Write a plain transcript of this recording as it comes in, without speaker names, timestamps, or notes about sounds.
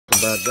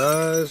Welcome back,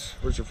 guys.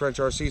 Richard French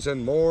RCs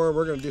and more.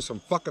 We're gonna do some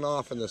fucking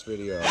off in this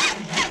video. Me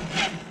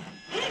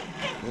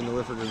and the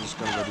Whifford are just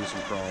gonna go do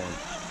some crawling.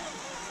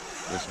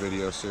 This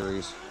video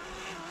series.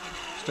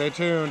 Stay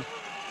tuned.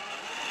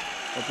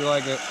 Hope you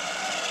like it.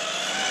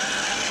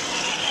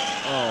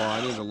 Oh, I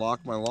need to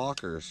lock my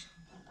lockers.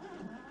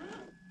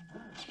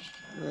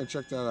 We're gonna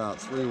check that out.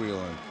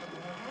 Three-wheeling.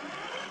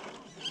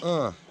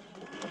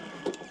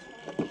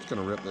 Just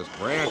gonna rip this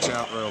branch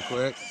out real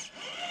quick.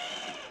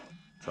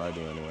 Try to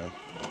anyway.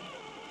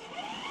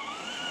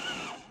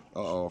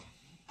 Uh-oh.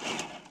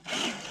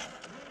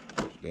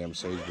 Damn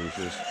sage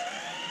bushes.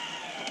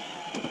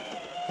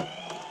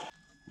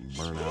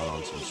 Burn out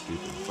on some stupid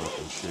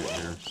fucking shit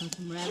here. On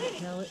some rabbit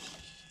pellets.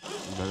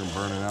 Better than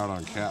burning out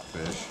on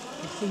catfish.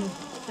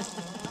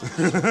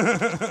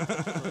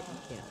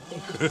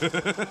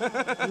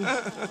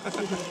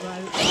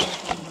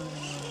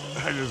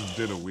 I just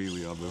did a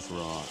wheelie on this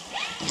rock.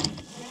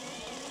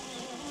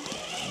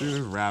 Dude,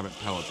 there's rabbit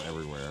pellets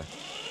everywhere.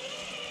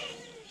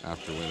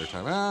 After winter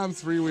time. I'm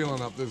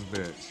three-wheeling up this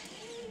bitch.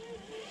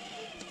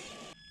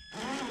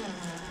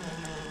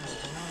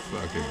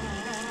 Fucking.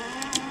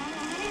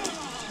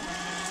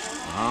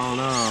 I don't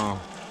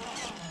know.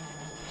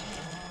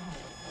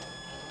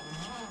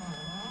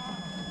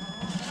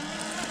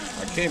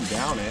 I came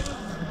down it.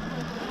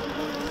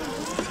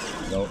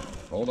 Nope.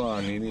 Hold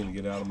on. You need to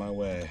get out of my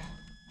way.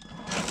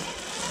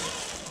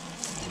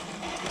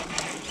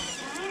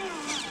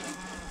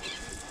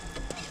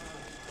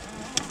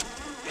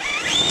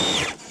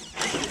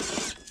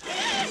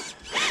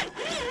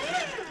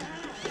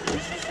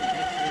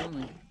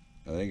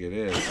 I think it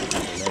is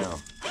for now.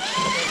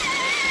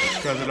 It's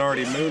because it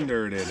already moon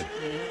dirted.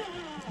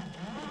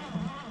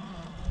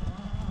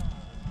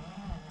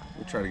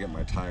 We'll try to get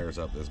my tires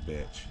up this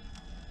bitch.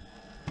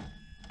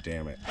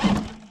 Damn it.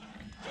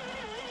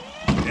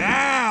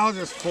 Yeah, I'll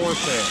just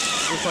force it.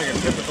 Just like a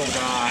typical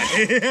guy.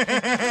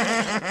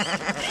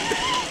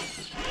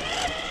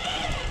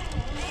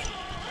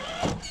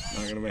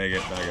 Not gonna make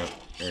it. Back up.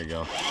 There you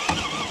go.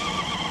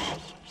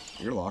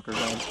 Your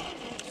locker's on?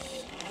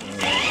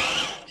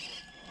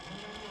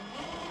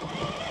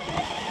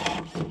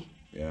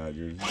 Yeah,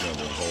 you're gonna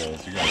be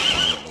holes. You gotta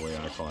climb it the way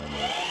I climb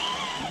it.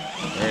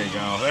 There you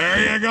go.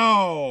 There you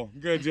go.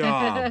 Good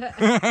job.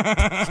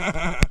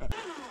 I'm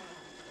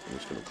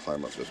just gonna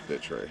climb up this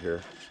bitch right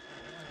here.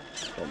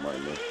 Don't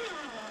mind me.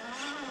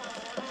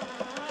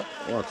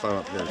 I wanna climb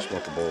up here and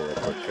smoke a bowl real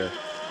quick, okay?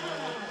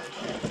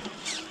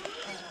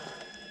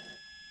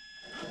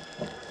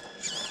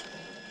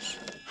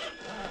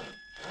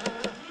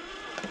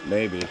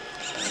 Maybe.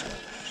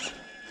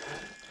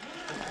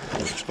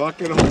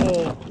 Fucking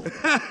hole.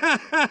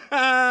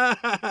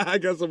 I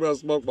guess I'm gonna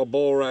smoke my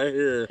bowl right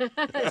here.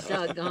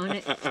 Doggone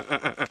it.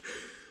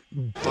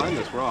 Find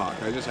this rock.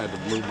 I just had to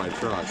move my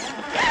truck.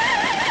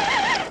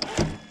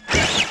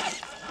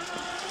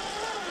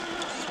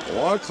 I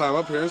want to climb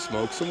up here and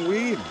smoke some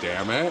weed,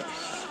 damn it.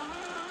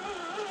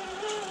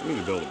 I need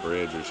to build a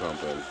bridge or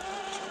something.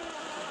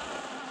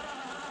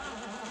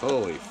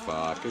 Holy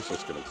fuck, it's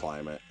just gonna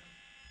climb it.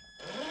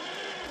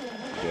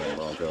 Damn,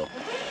 Bronco.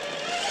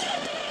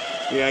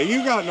 Yeah,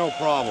 you got no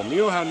problem.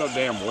 You don't have no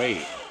damn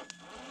weight.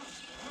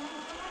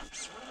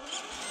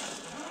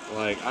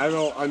 Like, I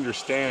don't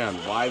understand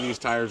why these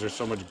tires are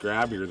so much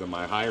grabbier than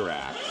my high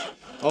racks.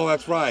 Oh,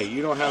 that's right.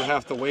 You don't have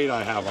half the weight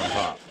I have on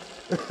top.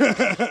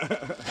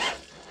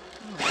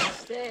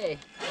 Stay.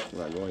 I'm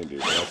not going to,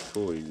 but that's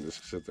cool. You can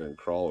just sit there and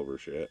crawl over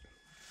shit.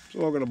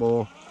 Smoking a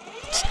bowl.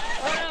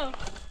 Oh, no.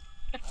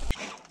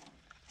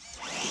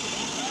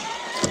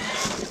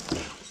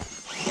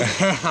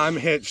 I'm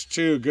hitched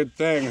too. Good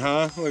thing,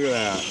 huh? Look at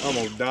that.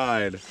 Almost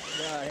died.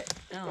 Got it.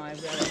 No,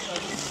 I've got a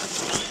fucking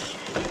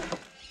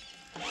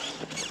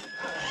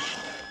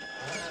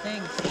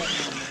thing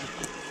sitting on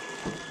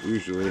there.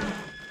 Usually.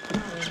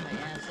 Put my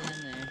ass in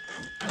there.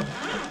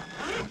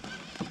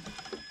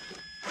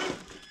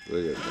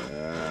 Look at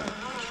that.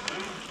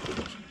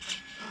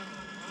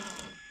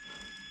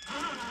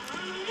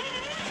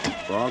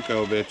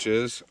 Bronco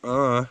bitches.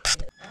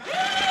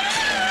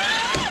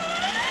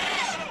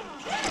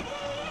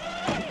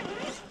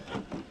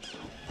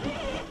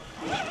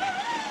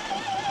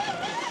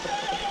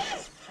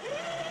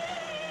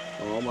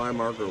 All my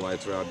marker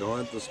lights are out. Don't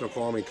let the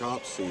Snoqualmie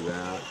cops see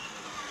that.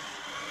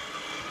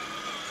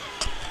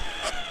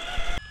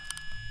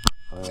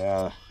 Oh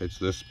yeah, it's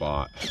this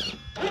spot.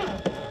 The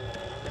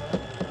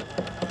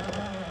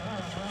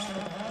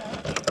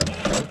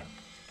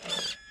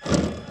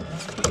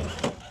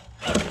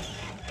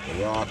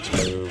rocks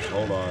moved.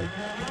 Hold on.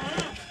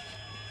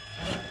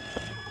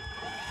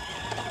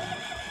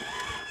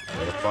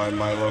 Gotta find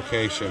my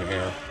location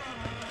here.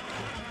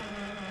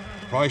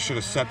 Probably should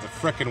have set the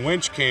frickin'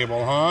 winch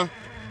cable, huh?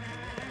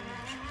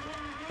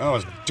 That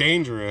was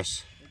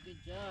dangerous. Good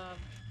job.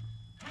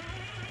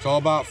 It's all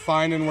about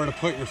finding where to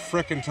put your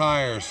frickin'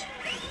 tires.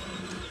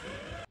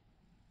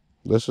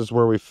 This is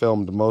where we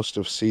filmed most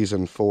of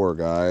season 4,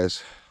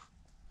 guys.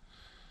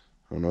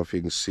 I don't know if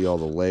you can see all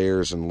the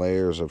layers and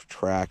layers of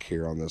track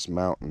here on this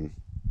mountain.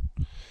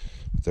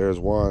 There's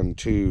 1,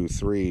 2,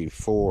 3,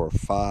 4,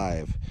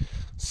 5,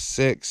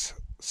 6,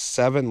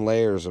 7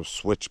 layers of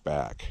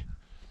switchback.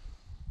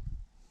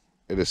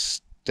 It is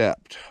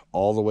stepped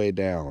all the way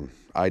down.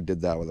 I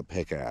did that with a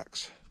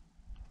pickaxe.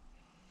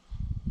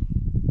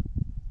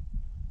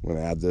 I'm going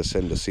to add this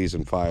into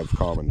season 5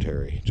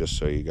 commentary, just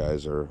so you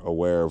guys are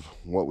aware of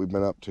what we've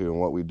been up to and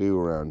what we do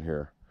around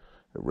here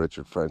at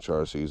Richard French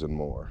RCs and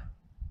more.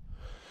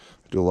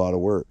 I do a lot of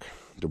work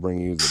to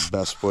bring you the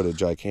best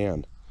footage I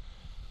can,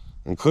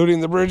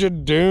 including the Bridge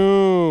of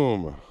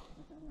Doom.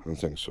 That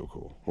thing's so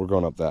cool. We're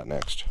going up that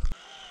next.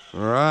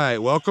 All right,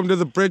 welcome to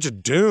the Bridge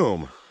of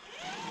Doom.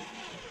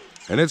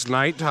 And it's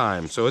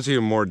nighttime, so it's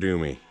even more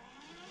doomy.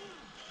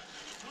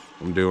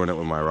 I'm doing it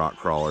with my rock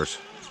crawlers.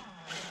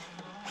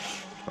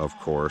 Of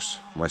course,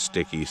 my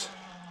stickies.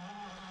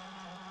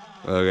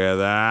 Look at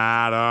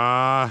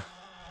that,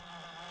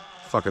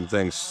 fucking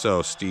thing's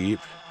so steep.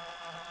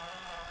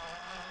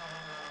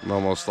 I'm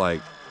almost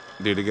like,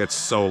 dude, it gets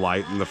so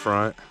light in the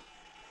front.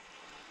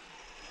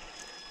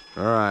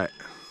 All right,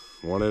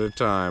 one at a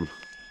time.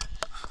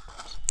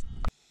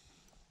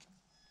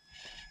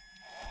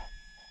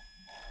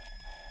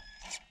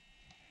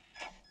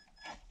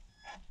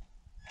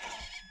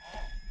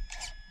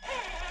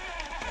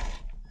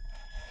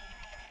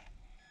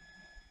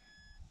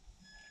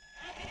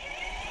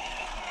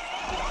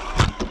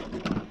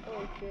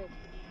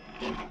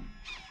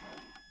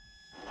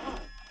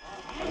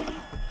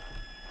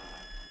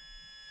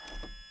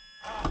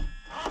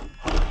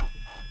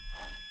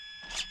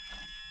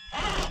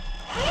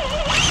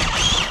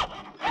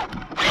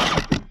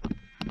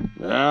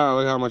 Yeah,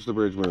 look how much the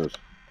bridge moves.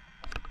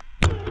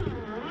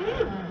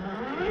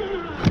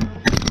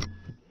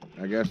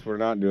 I guess we're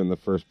not doing the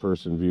first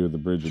person view of the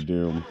Bridge of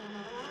Doom.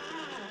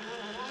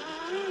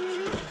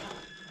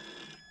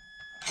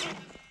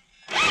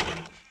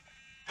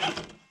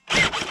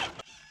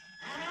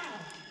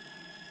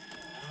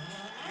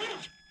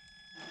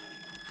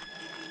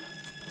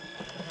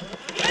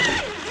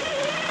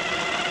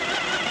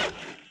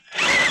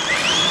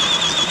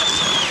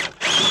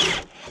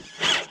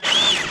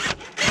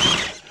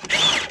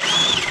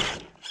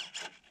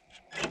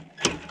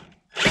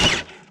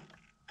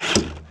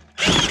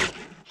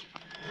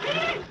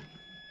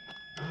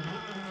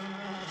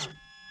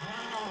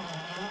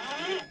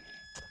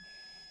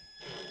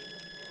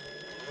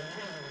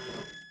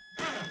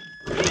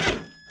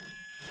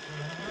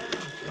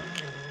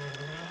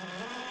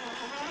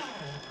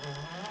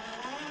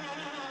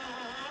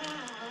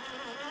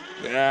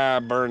 Yeah,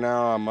 burn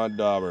out on mud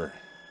dauber.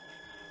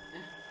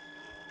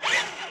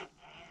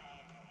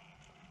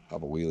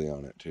 Have a wheelie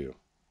on it too.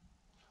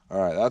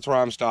 All right, that's where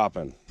I'm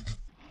stopping.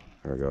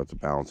 There we go, it's a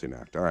balancing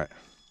act. All right.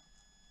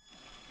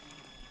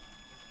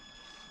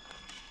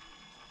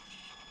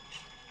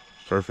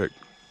 Perfect.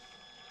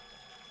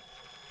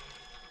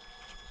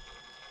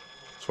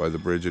 That's why the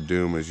Bridge of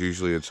Doom is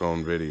usually its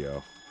own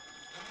video,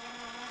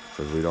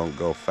 because we don't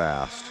go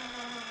fast.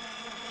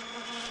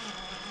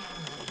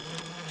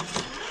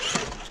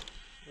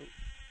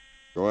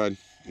 Go ahead,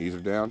 ease her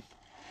down.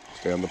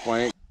 Stay on the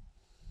plank.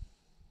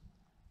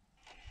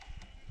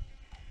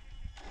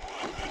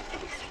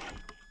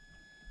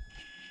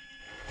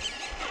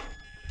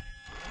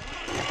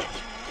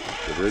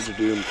 The Bridge of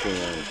Doom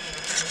clean.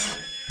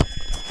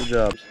 Good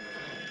jobs.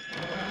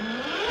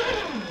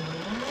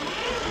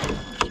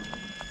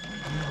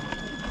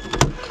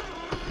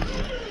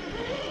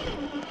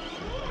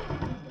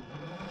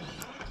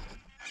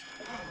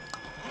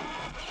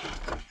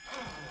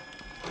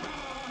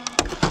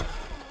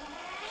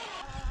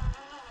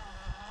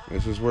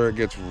 This is where it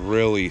gets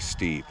really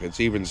steep. It's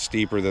even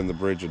steeper than the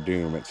Bridge of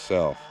Doom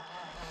itself.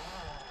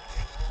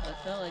 I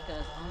felt like I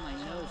was on my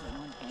nose at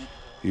one point.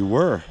 You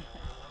were.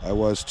 I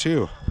was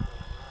too.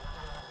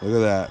 Look at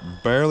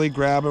that. Barely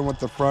grabbing with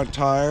the front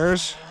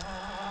tires.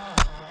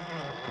 I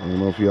don't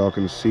know if y'all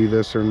can see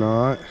this or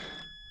not.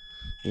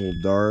 A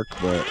little dark,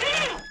 but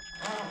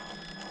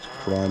it's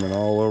climbing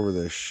all over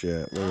this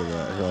shit. Look at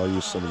that. Here, I'll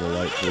use some of the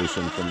light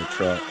pollution from the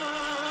truck.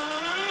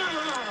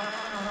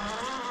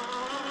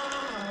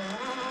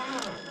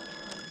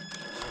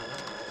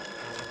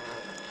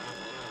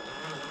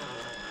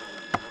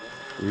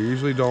 We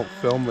usually don't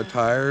film the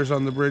tires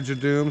on the Bridge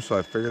of Doom, so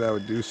I figured I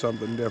would do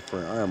something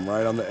different. I am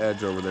right on the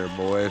edge over there,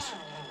 boys.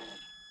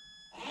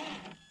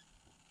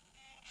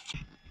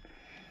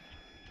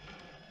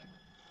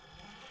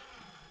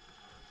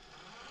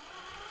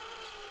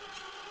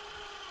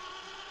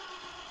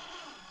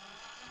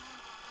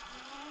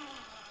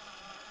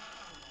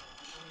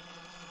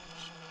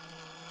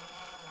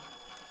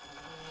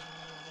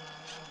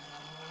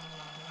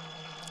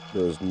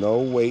 There's no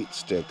weight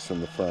sticks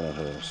in the front of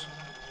hers.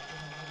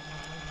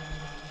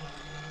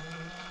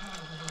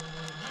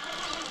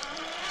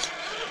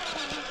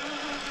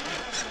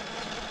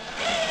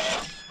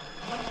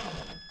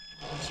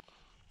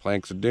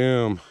 Planks of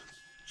Doom,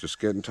 just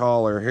getting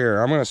taller.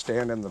 Here, I'm gonna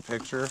stand in the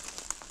picture.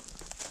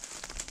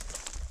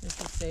 This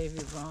will save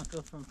your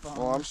Bronco from falling.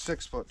 Well, I'm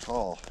 6 foot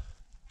tall.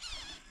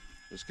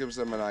 This gives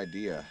them an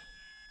idea.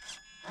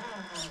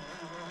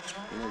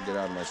 I'm gonna get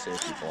out of my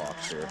safety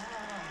blocks here.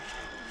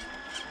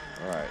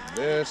 All right,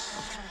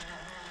 this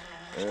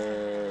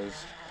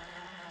is,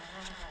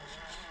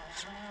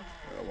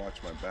 gotta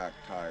watch my back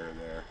tire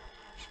there.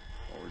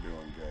 Oh, we're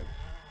doing good.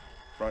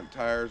 Front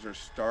tires are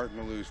starting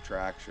to lose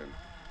traction.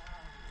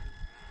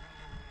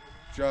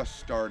 Just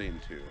starting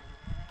to.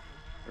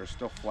 They're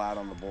still flat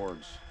on the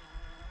boards.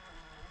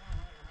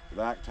 The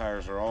back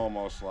tires are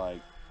almost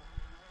like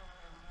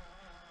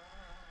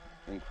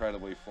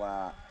incredibly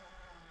flat.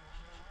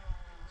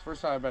 It's the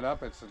first time I've been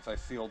up it since I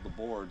sealed the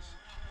boards.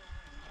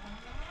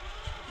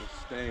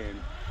 Just staying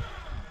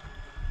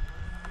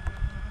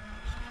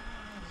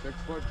 6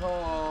 foot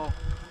tall.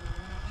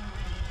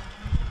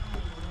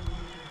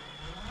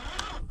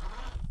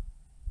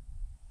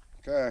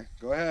 Okay,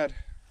 go ahead.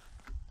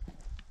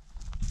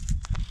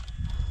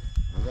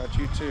 I got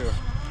you too.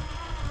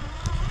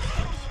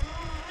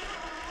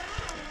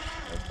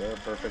 Right there,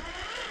 perfect.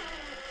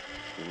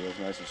 Your wheels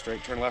nice and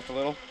straight. Turn left a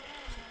little.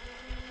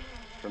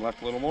 Turn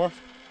left a little more.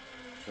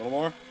 A little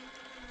more.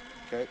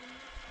 Okay.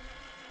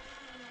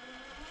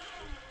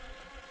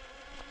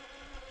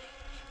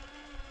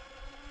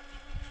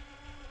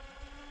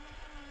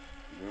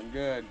 Doing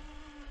good.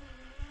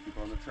 Keep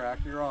on the track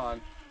you're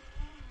on.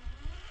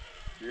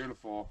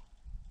 Beautiful. All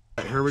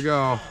right, here we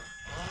go.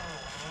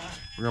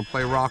 We're gonna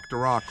play Rock to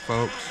Rock,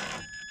 folks.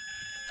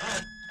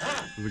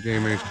 This is a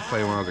game I used to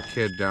play when I was a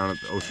kid down at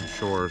the Ocean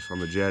Shores on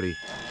the jetty.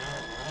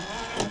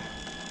 I'm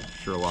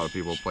sure a lot of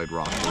people played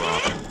Rock to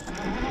Rock.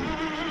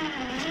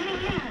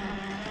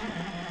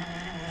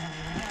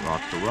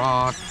 Rock to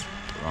Rock,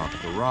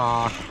 Rock to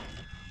Rock.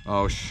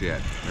 Oh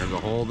shit, there's a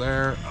hole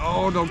there.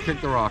 Oh, don't kick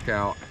the rock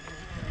out.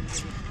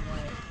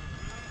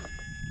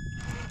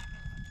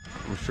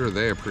 I'm sure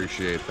they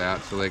appreciate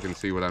that so they can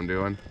see what I'm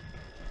doing.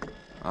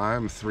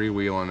 I'm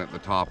three-wheeling at the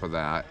top of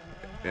that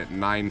at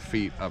 9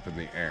 feet up in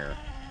the air.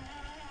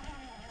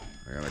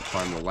 I gotta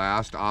climb the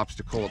last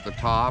obstacle at the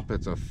top.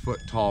 It's a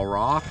foot-tall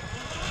rock.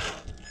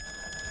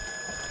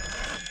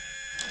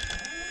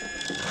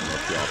 I don't know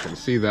if y'all can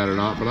see that or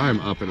not, but I'm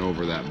up and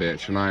over that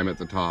bitch, and I'm at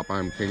the top.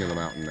 I'm king of the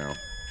mountain now.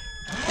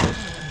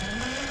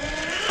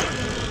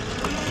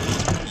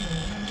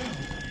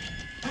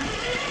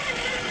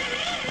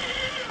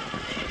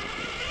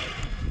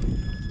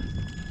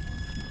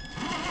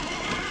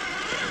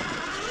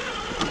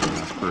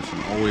 This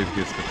person always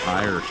gets the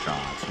tire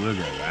shots. Look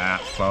at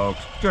that, folks.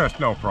 Just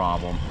no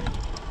problem.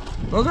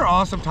 Those are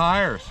awesome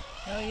tires.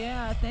 Oh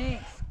yeah,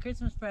 thanks.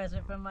 Christmas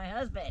present from my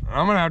husband.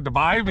 I'm gonna have to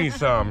buy me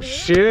some.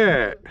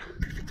 Shit.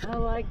 I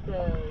like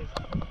those.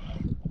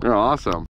 They're awesome.